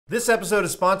This episode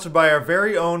is sponsored by our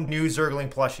very own new Zergling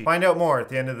plushie. Find out more at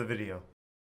the end of the video.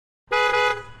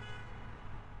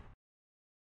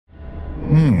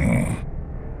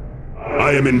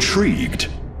 I am intrigued.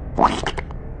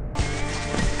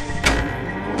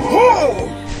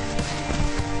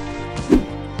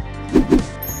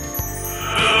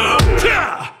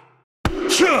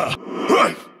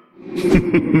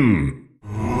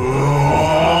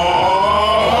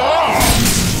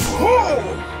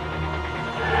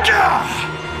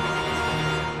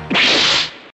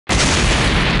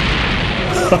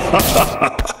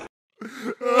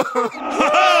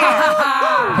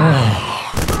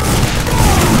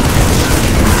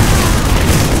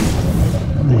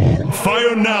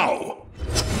 Fire now!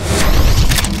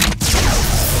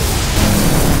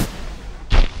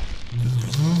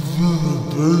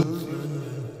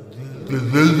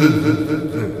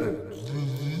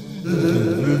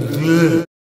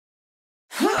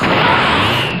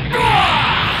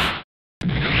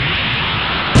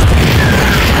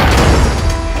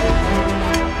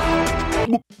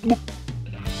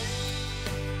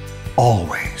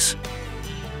 Always.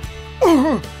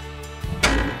 Oh,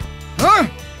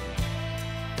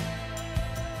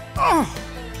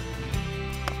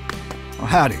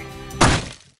 howdy.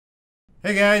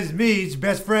 Hey guys, it's me, it's your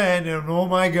best friend, and oh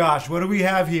my gosh, what do we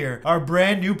have here? Our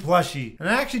brand new plushie. And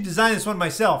I actually designed this one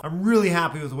myself. I'm really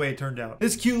happy with the way it turned out.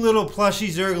 This cute little plushie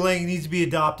Zergling needs to be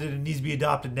adopted, and needs to be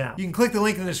adopted now. You can click the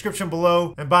link in the description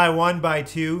below and buy one, buy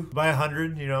two, buy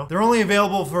 100, you know. They're only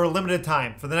available for a limited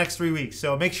time, for the next 3 weeks,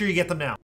 so make sure you get them now.